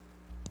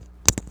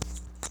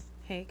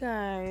Hey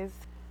guys,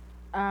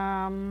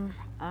 I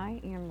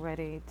am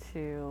ready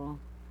to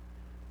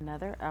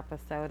another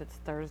episode. It's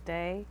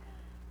Thursday,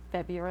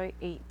 February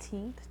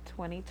 18th,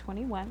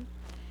 2021.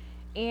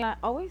 And I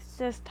always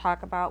just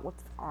talk about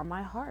what's on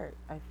my heart.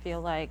 I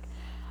feel like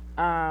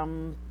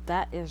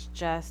that is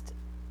just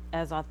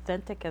as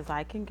authentic as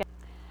I can get.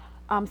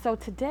 So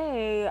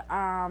today,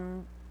 I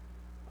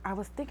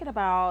was thinking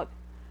about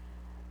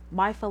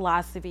my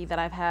philosophy that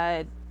I've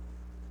had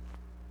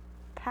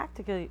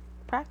practically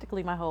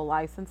practically my whole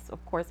life since,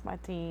 of course, my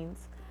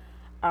teens.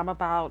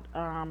 About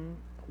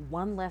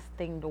one less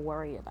thing to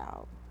worry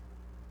about.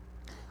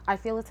 I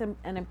feel it's an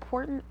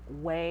important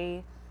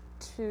way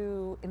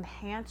to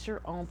enhance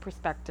your own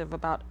perspective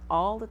about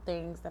all the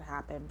things that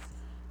happen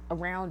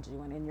around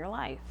you and in your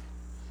life.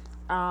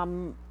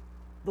 Um,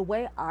 the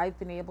way I've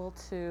been able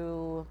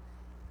to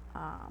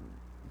um,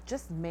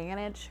 just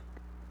manage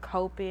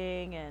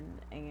coping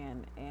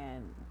and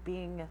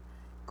being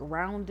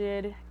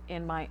grounded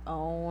in my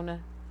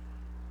own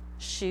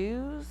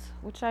shoes,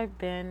 which I've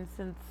been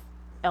since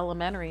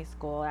elementary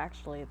school.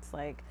 Actually, it's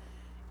like,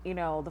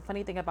 the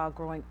funny thing about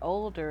growing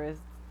older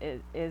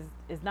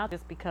is not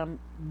just become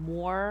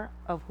more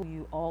of who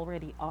you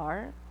already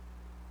are,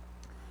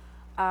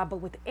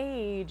 but with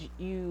age,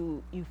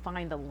 you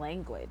find a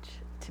language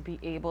to be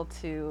able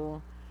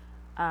to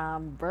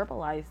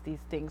verbalize these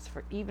things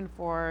for even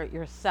for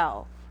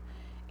yourself.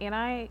 And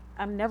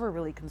I'm never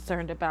really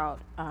concerned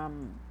about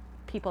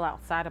people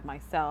outside of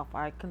myself.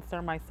 I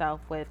concern myself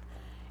with,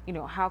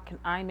 how can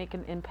I make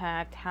an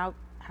impact? How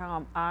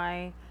am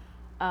I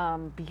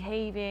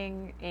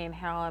behaving, and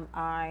how am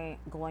I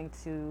going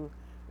to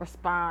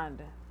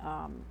respond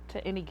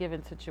to any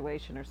given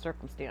situation or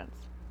circumstance?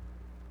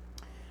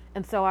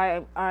 And so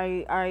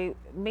I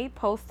made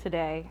posts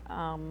today,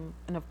 and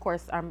of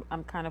course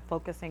I'm kind of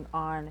focusing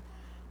on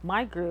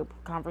my group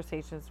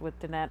conversations with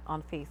Danette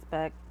on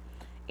Facebook,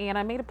 and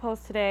I made a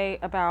post today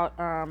about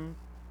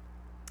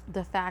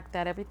the fact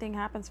that everything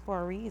happens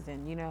for a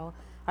reason.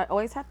 I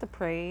always have to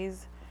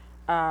praise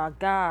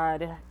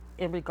God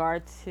in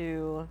regard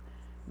to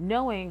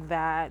knowing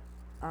that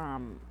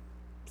um,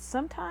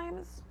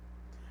 sometimes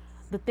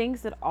the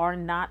things that are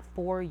not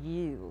for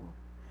you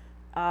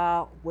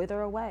wither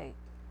away,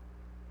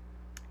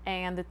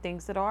 and the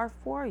things that are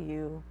for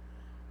you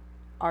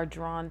are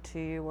drawn to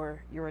you,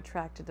 or you're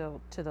attracted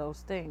to those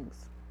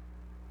things.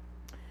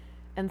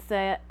 And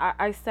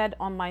I said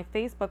on my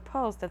Facebook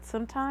post that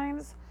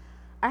sometimes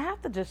I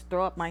have to just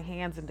throw up my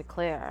hands and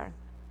declare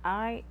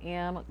I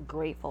am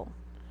grateful.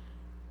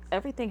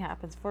 Everything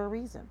happens for a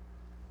reason.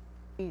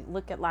 We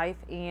look at life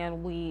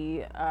and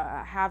we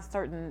have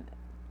certain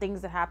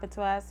things that happen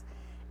to us,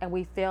 and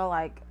we feel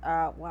like,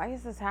 why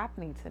is this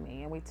happening to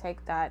me? And we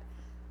take that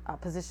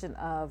position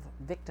of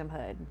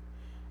victimhood.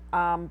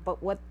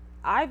 But what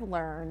I've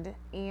learned,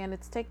 and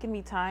it's taken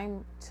me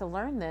time to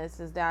learn this,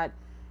 is that,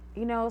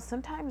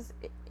 sometimes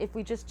if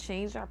we just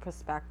change our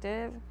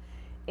perspective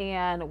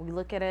and we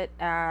look at it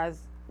as,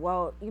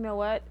 well, you know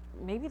what,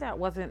 maybe that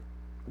wasn't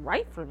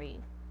right for me,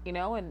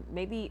 and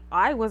maybe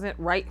I wasn't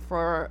right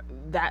for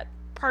that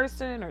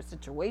person or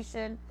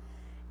situation.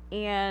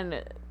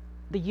 And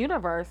the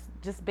universe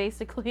just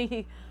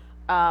basically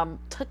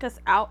took us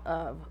out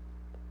of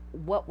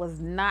what was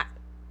not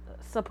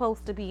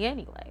supposed to be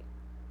anyway.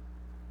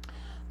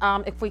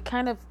 If we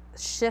kind of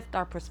shift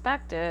our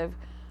perspective,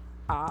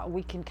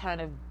 we can kind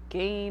of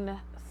gain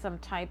some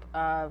type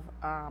of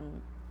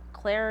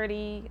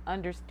clarity,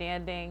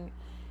 understanding,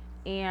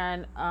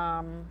 and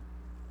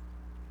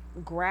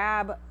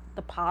grab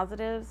the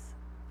positives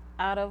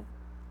out of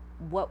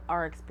what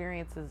our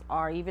experiences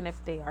are, even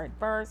if they are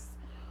adverse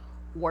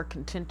or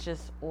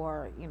contentious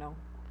or,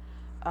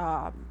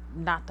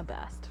 not the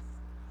best.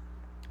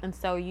 And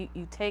so you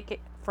take it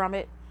from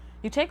it,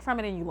 you take from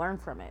it and you learn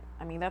from it.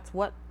 I mean, that's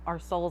what our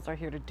souls are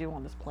here to do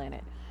on this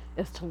planet,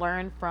 is to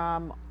learn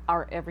from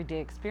our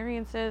everyday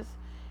experiences,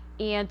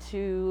 and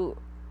to,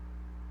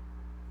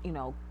 you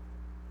know,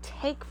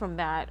 take from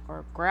that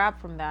or grab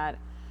from that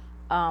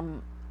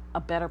um, a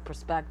better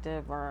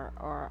perspective,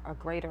 or a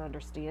greater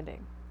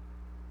understanding.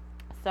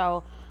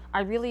 So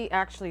I really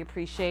actually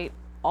appreciate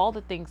all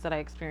the things that I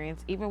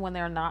experience, even when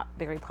they're not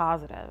very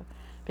positive,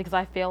 because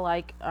I feel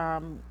like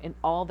in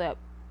all that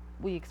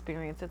we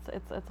experience,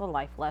 it's a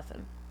life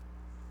lesson.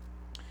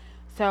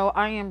 So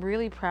I am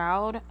really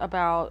proud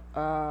about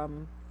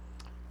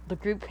the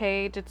group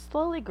page. It's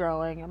slowly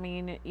growing. I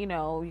mean,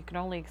 you can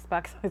only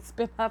expect it's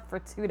been up for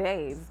 2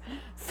 days,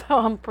 so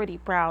I'm pretty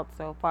proud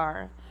so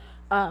far.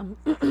 Um,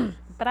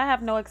 but I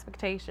have no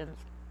expectations.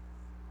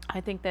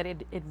 I think that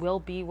it will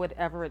be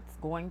whatever it's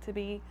going to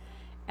be,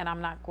 and I'm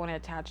not going to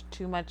attach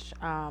too much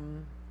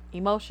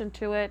emotion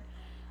to it.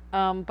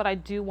 But I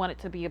do want it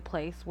to be a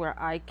place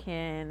where I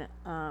can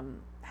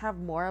have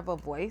more of a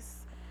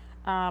voice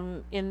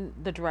in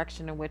the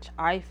direction in which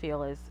I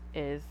feel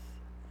is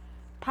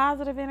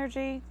positive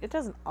energy. It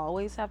doesn't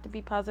always have to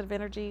be positive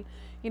energy.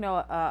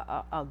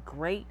 A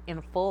great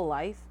and full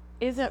life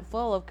isn't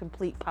full of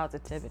complete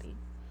positivity.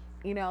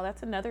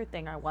 That's another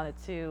thing I wanted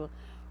to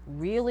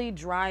really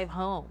drive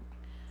home.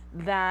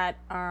 that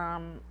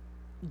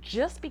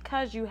just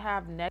because you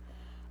have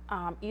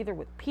either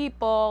with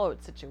people or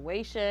with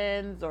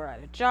situations or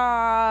at a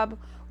job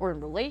or in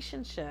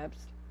relationships,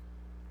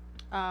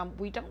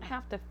 we don't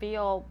have to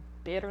feel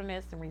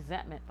bitterness and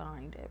resentment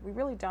behind it. We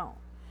really don't.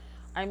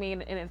 I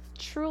mean, and it's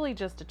truly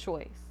just a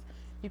choice.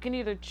 You can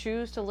either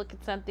choose to look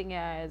at something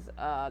as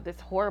this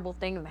horrible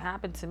thing that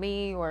happened to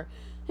me, or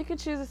you can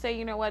choose to say,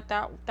 you know what,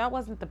 that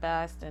wasn't the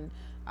best, and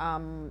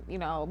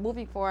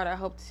moving forward, I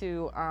hope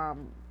to,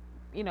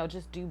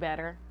 just do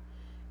better,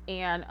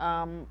 and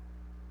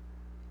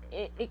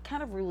it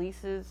kind of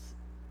releases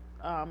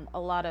a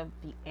lot of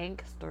the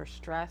angst or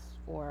stress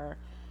or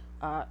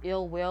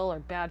ill will or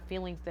bad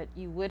feelings that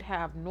you would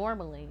have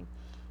normally,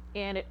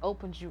 and it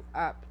opens you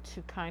up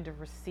to kind of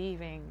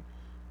receiving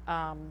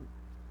um,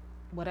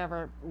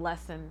 whatever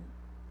lesson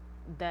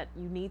that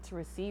you need to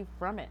receive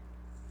from it.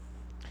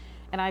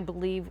 And I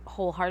believe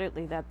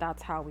wholeheartedly that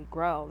that's how we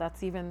grow.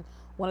 That's even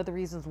one of the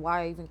reasons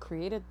why I even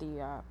created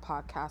the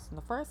podcast in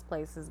the first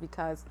place, is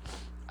because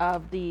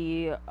of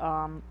the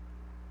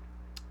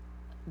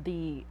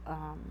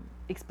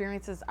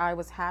experiences I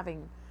was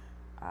having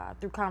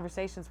through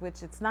conversations,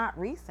 which it's not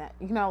recent.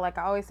 Like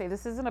I always say,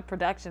 this isn't a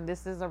production,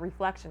 this is a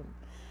reflection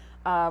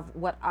of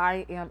what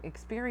I am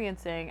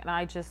experiencing. And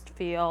I just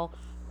feel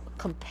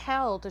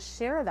compelled to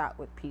share that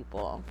with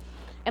people.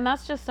 And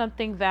that's just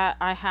something that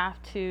I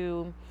have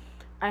to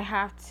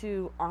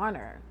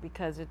honor,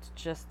 because it's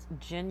just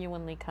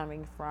genuinely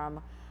coming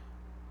from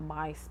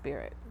my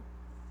spirit.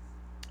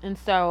 And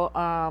so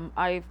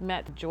I've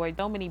met joy,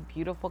 so many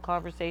beautiful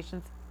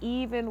conversations,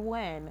 even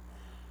when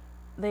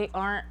they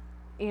aren't,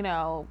 you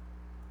know,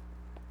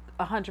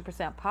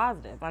 100%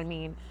 positive. I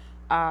mean,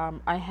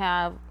 I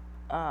have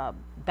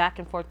back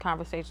and forth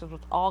conversations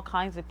with all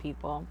kinds of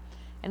people,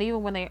 and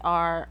even when they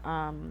are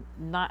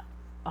not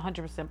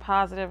 100%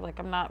 positive, like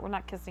we're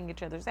not kissing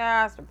each other's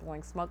ass or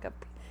blowing smoke up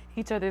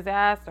each other's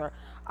ass, or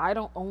I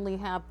don't only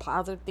have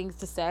positive things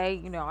to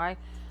say.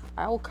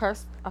 I will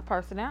curse a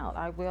person out.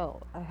 I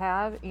will. I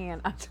have,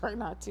 and I try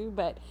not to,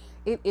 but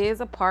it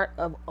is a part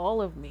of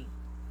all of me.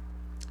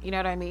 You know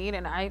what I mean?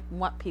 And I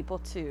want people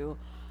to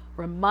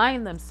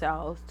remind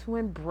themselves to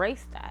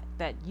embrace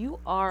that you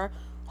are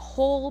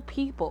whole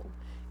people.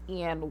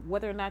 And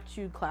whether or not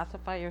you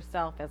classify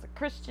yourself as a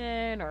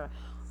Christian or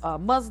a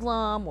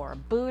Muslim or a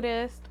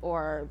Buddhist,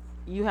 or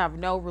you have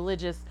no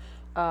religious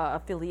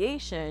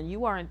affiliation,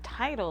 you are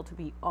entitled to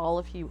be all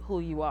of you who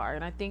you are.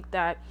 And I think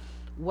that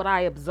what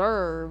I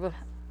observe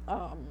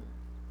um,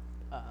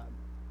 uh,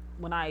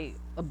 when I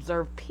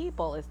observe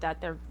people is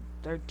that they're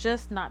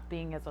just not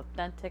being as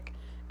authentic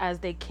as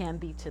they can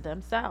be to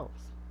themselves.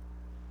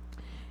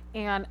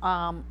 And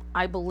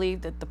I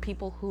believe that the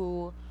people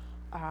who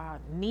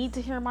need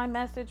to hear my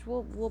message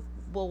will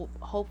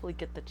hopefully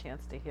get the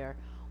chance to hear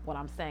what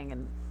I'm saying.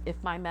 And if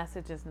my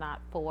message is not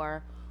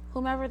for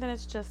whomever, then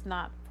it's just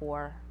not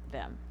for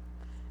them.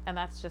 And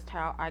that's just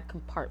how I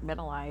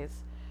compartmentalize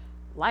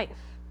life.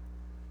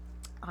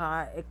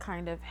 It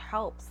kind of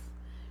helps,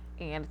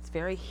 and it's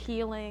very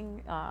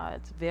healing.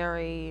 It's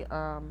very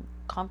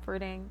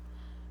comforting,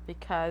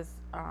 because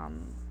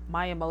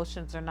my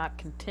emotions are not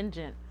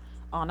contingent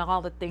on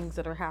all the things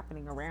that are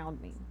happening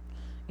around me.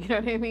 You know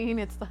what I mean?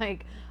 It's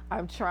like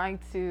I'm trying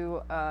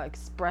to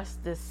express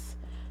this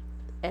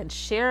and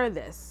share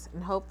this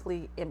and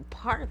hopefully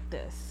impart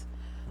this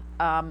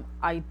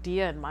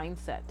idea and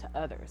mindset to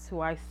others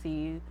who I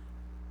see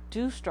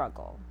do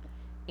struggle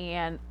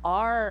and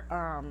are,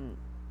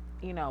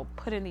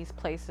 put in these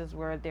places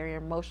where they're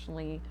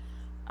emotionally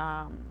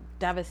um,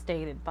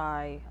 devastated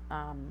by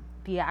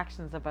the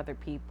actions of other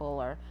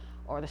people,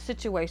 or the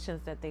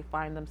situations that they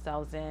find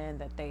themselves in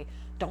that they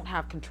don't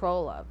have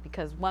control of.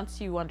 Because once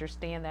you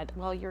understand that,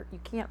 well, you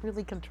can't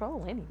really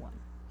control anyone.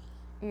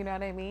 You know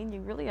what I mean?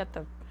 You really have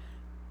to,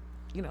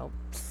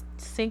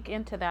 sink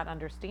into that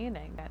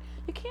understanding that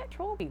you can't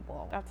control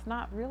people. That's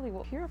not really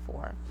what we're here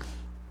for.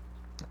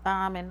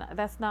 And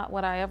that's not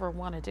what I ever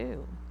want to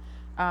do.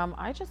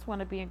 I just want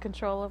to be in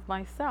control of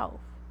myself.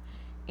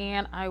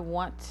 And I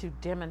want to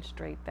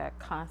demonstrate that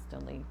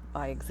constantly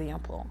by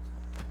example.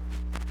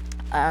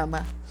 Um,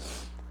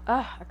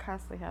 I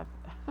constantly have.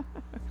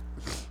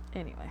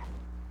 Anyway,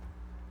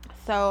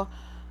 so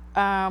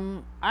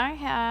I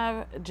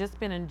have just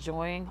been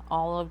enjoying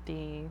all of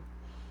the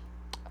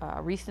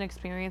recent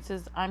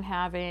experiences I'm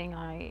having.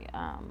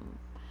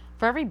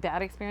 For every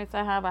bad experience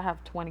I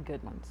have 20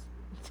 good ones.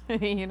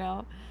 you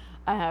know,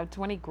 I have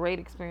 20 great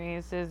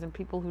experiences and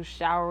people who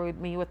showered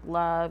me with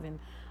love, and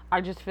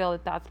I just feel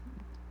that that's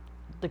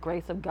the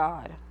grace of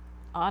God,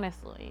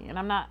 honestly. And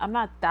I'm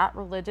not that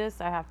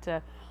religious. I have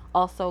to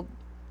also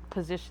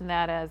position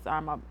that as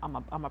I'm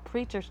a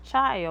preacher's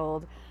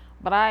child,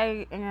 but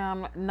I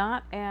am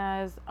not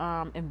as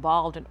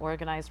involved in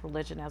organized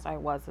religion as I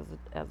was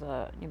as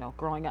a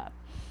growing up.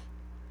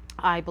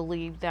 I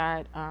believe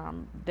that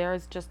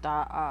there's just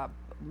a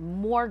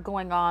more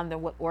going on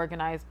than what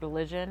organized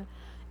religion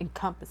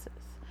encompasses.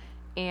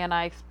 And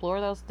I explore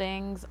those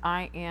things.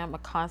 I am a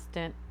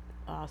constant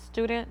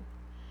student,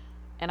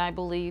 and I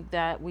believe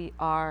that we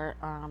are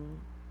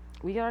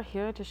We are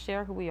here to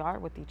share who we are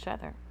with each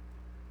other.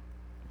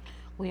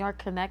 We are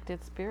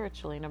connected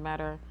spiritually, no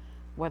matter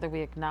whether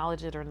we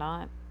acknowledge it or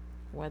not,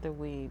 whether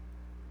we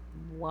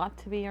want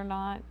to be or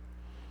not.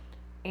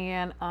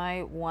 And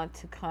I want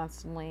to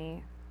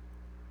constantly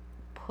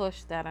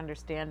push that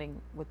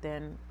understanding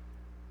within,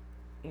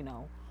 you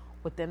know,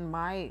 within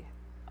my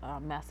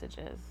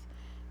messages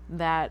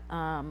that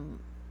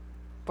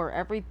for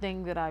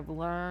everything that I've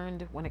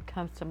learned when it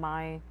comes to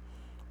my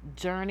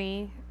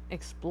journey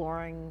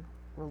exploring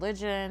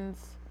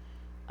religions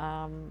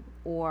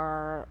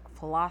or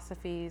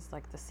philosophies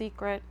like The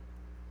Secret,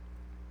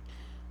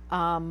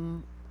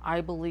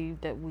 I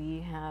believe that we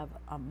have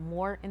a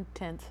more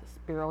intense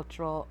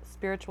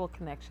spiritual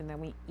connection than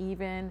we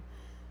even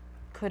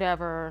could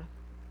ever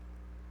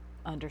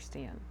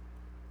understand.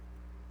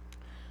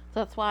 So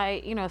that's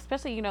why,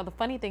 especially, the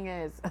funny thing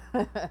is,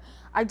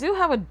 I do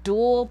have a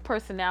dual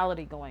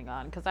personality going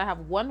on because I have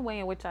one way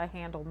in which I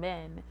handle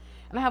men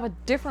and I have a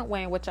different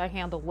way in which I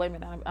handle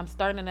women. I'm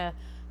starting to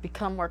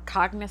become more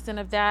cognizant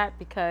of that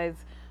because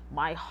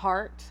my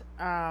heart,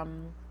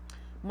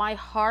 my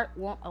heart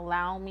won't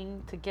allow me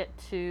to get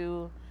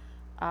too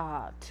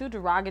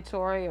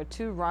derogatory or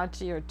too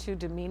raunchy or too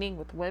demeaning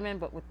with women,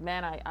 but with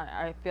men,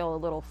 I feel a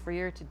little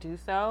freer to do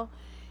so.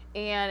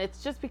 And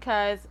it's just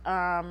because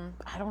I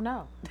don't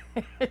know.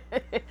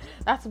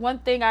 That's one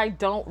thing I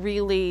don't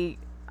really,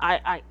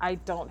 I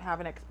don't have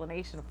an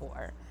explanation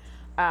for.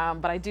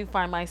 But I do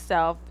find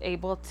myself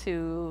able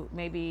to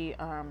maybe,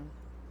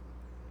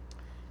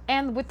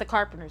 and with the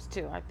carpenters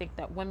too. I think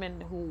that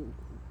women who,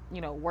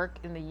 work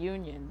in the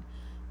union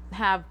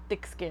have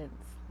thick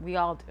skins. We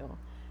all do.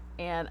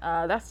 And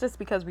that's just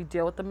because we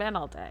deal with the men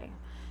all day.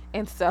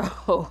 And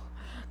so,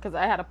 because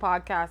I had a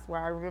podcast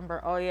where I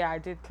remember, oh yeah, I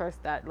did curse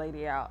that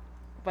lady out.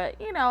 But,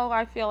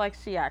 I feel like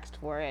she asked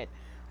for it.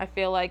 I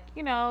feel like,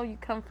 you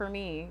come for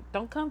me.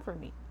 Don't come for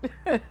me.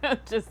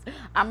 Just,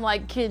 I'm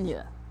like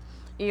Kenya.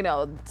 You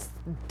know,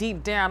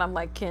 deep down, I'm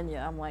like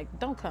Kenya. I'm like,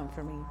 don't come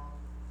for me.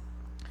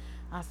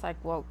 I was like,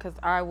 well, because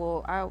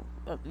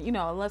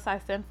unless I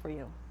send for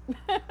you.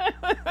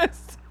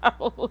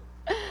 So,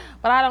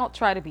 but I don't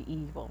try to be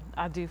evil.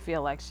 I do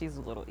feel like she's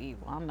a little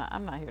evil. I'm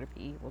not here to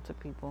be evil to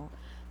people.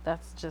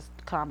 That's just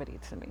comedy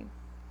to me.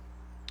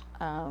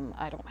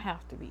 I don't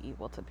have to be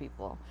evil to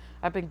people.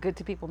 I've been good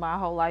to people my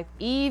whole life,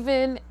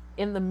 even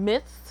in the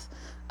midst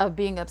of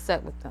being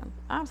upset with them.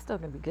 I'm still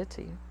gonna be good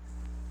to you.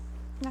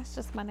 That's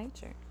just my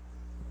nature.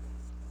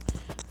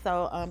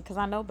 So, because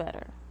I know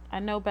better. I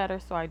know better,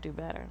 so I do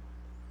better.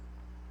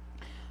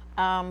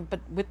 But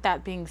with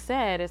that being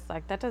said, it's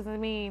like that doesn't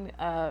mean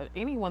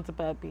anyone's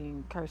above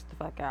being cursed the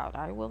fuck out.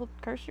 I will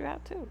curse you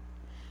out too.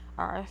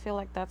 I feel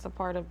like that's a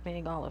part of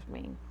being all of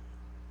me.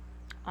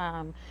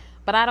 Um,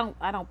 but I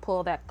don't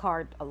pull that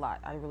card a lot.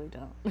 I really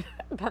don't.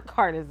 That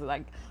card is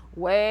like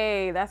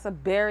way. That's a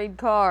buried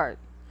card.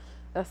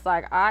 That's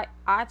like I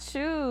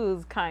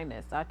choose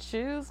kindness. I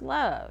choose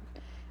love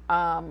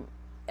um,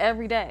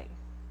 every day,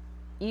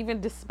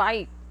 even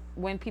despite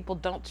when people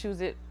don't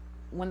choose it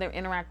when they're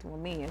interacting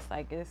with me. It's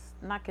like it's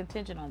not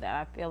contingent on that.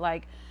 I feel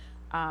like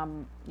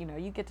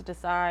you get to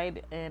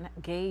decide and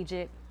gauge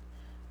it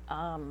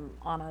on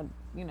a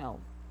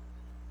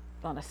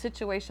on a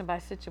situation by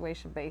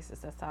situation basis.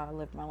 That's how I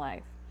live my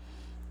life.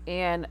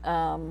 And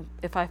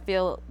if I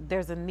feel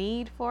there's a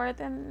need for it,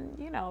 then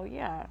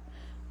yeah,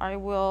 I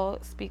will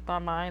speak my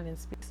mind and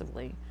speak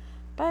peaceably.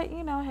 But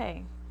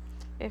hey,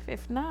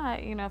 if not,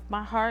 if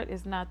my heart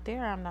is not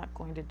there, I'm not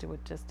going to do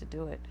it just to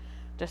do it,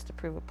 just to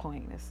prove a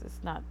point. It's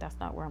not. That's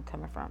not where I'm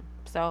coming from.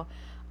 So,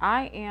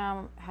 I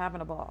am having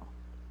a ball.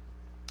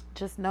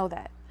 Just know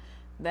that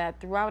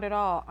throughout it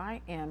all, I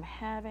am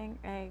having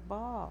a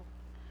ball.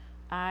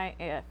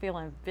 I feel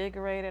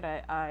invigorated.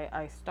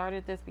 I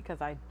started this because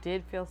I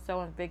did feel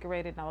so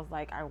invigorated, and I was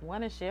like, I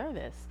want to share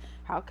this.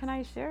 How can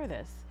I share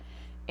this?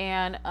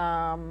 And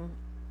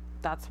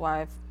that's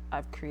why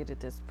I've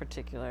created this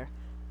particular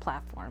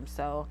platform.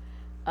 So,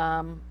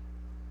 um,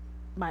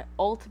 my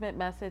ultimate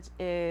message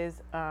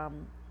is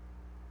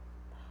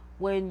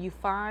when you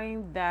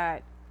find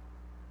that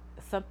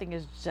something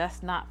is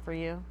just not for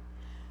you,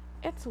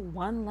 it's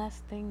one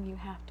less thing you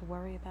have to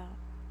worry about.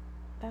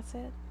 That's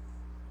it.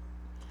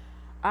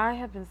 I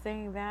have been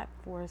saying that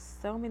for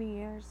so many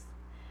years,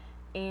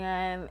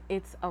 and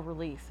it's a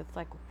release. It's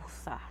like,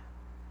 woosah.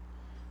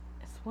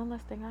 It's one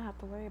less thing I have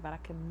to worry about. I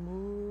can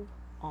move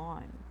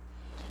on.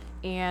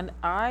 And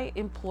I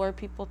implore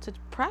people to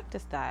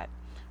practice that.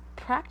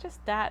 Practice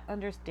that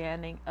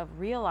understanding of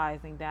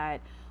realizing that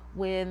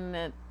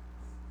when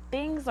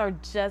things are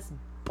just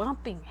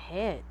bumping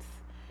heads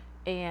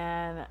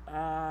and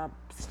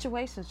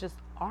situations just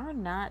are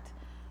not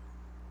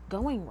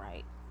going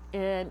right,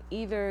 and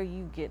either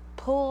you get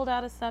pulled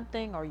out of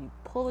something or you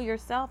pull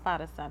yourself out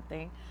of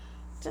something,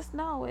 just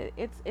know it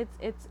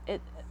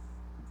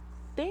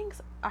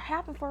things are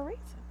happening for a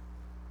reason.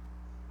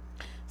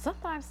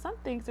 Sometimes some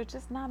things are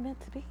just not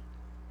meant to be.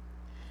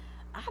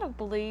 I don't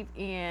believe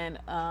in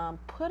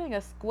putting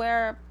a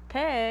square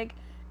peg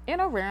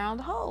in a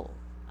round hole.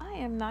 I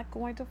am not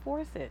going to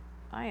force it.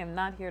 I am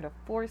not here to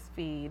force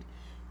feed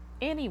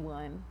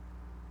anyone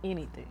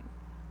anything.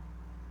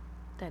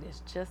 That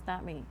is just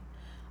not me.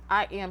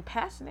 I am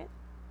passionate.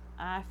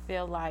 I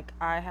feel like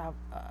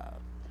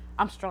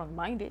I'm strong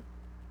minded.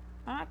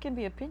 I can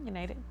be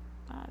opinionated.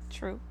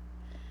 True.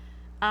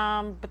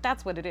 But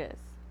that's what it is.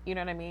 You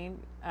know what I mean?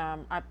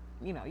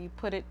 You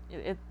put it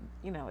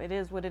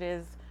is what it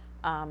is.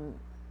 Um,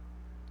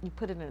 you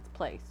put it in its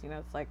place.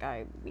 It's like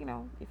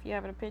if you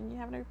have an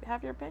opinion,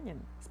 have your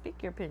opinion.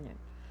 Speak your opinion.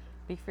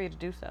 Be free to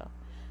do so.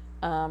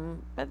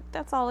 But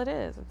that's all it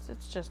is.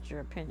 It's just your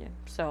opinion.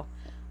 So,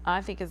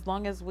 I think as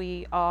long as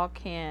we all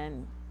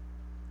can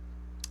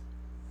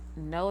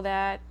know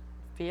that,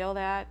 feel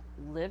that,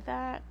 live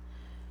that,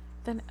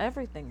 then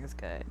everything is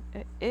good.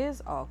 It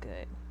is all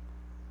good.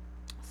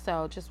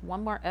 So, just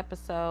one more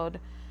episode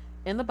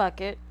in the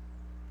bucket.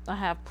 I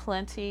have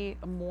plenty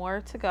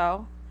more to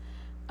go.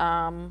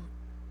 Um,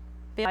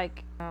 feel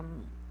like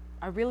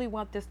I really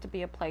want this to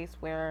be a place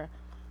where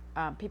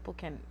people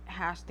can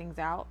hash things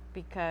out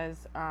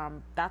because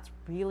that's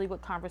really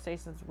what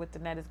Conversations with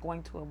Danette is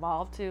going to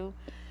evolve to.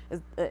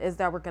 Is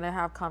that we're going to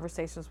have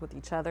conversations with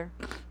each other.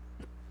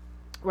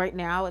 Right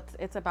now,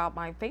 it's about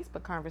my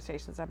Facebook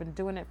conversations. I've been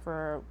doing it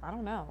for I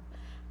don't know,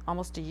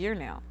 almost a year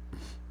now,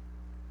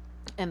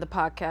 and the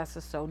podcast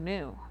is so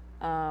new.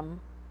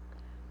 Um,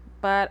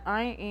 but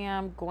I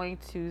am going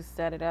to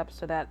set it up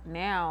so that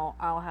now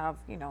I'll have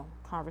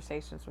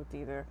conversations with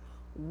either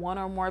one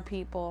or more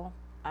people.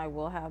 I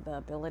will have the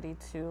ability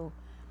to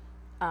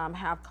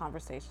have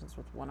conversations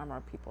with one or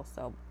more people.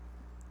 So,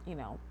 you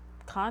know,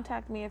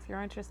 contact me if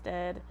you're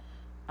interested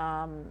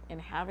in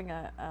having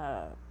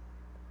a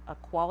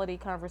quality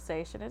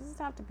conversation. It doesn't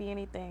have to be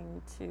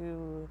anything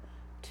too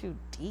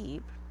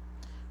deep.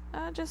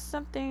 Just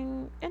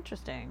something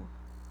interesting,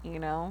 you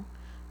know,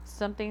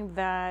 something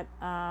that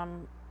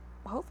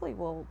hopefully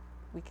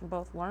we can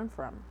both learn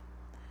from.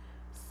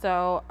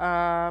 So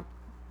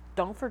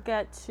don't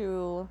forget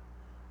to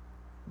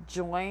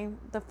join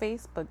the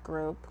Facebook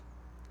group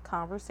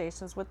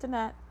Conversations with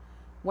Danette,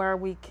 where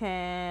we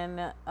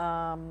can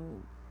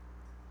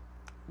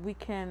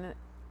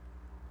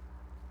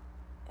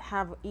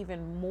have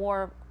even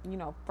more,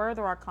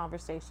 further our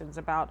conversations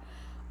about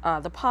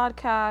the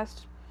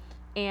podcast,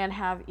 and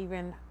have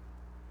even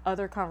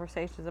other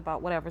conversations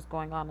about whatever's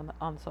going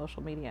on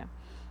social media.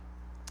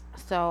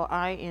 So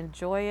I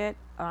enjoy it.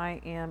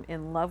 I am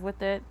in love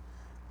with it,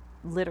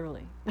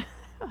 literally.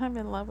 I'm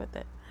in love with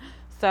it.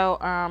 So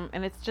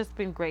and it's just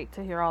been great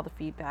to hear all the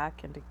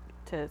feedback and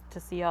to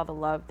see all the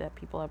love that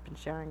people have been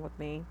sharing with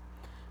me.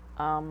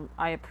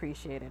 I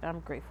appreciate it.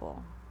 I'm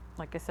grateful.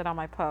 Like I said on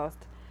my post,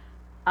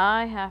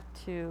 I have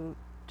to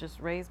just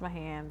raise my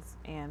hands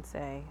and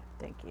say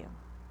thank you.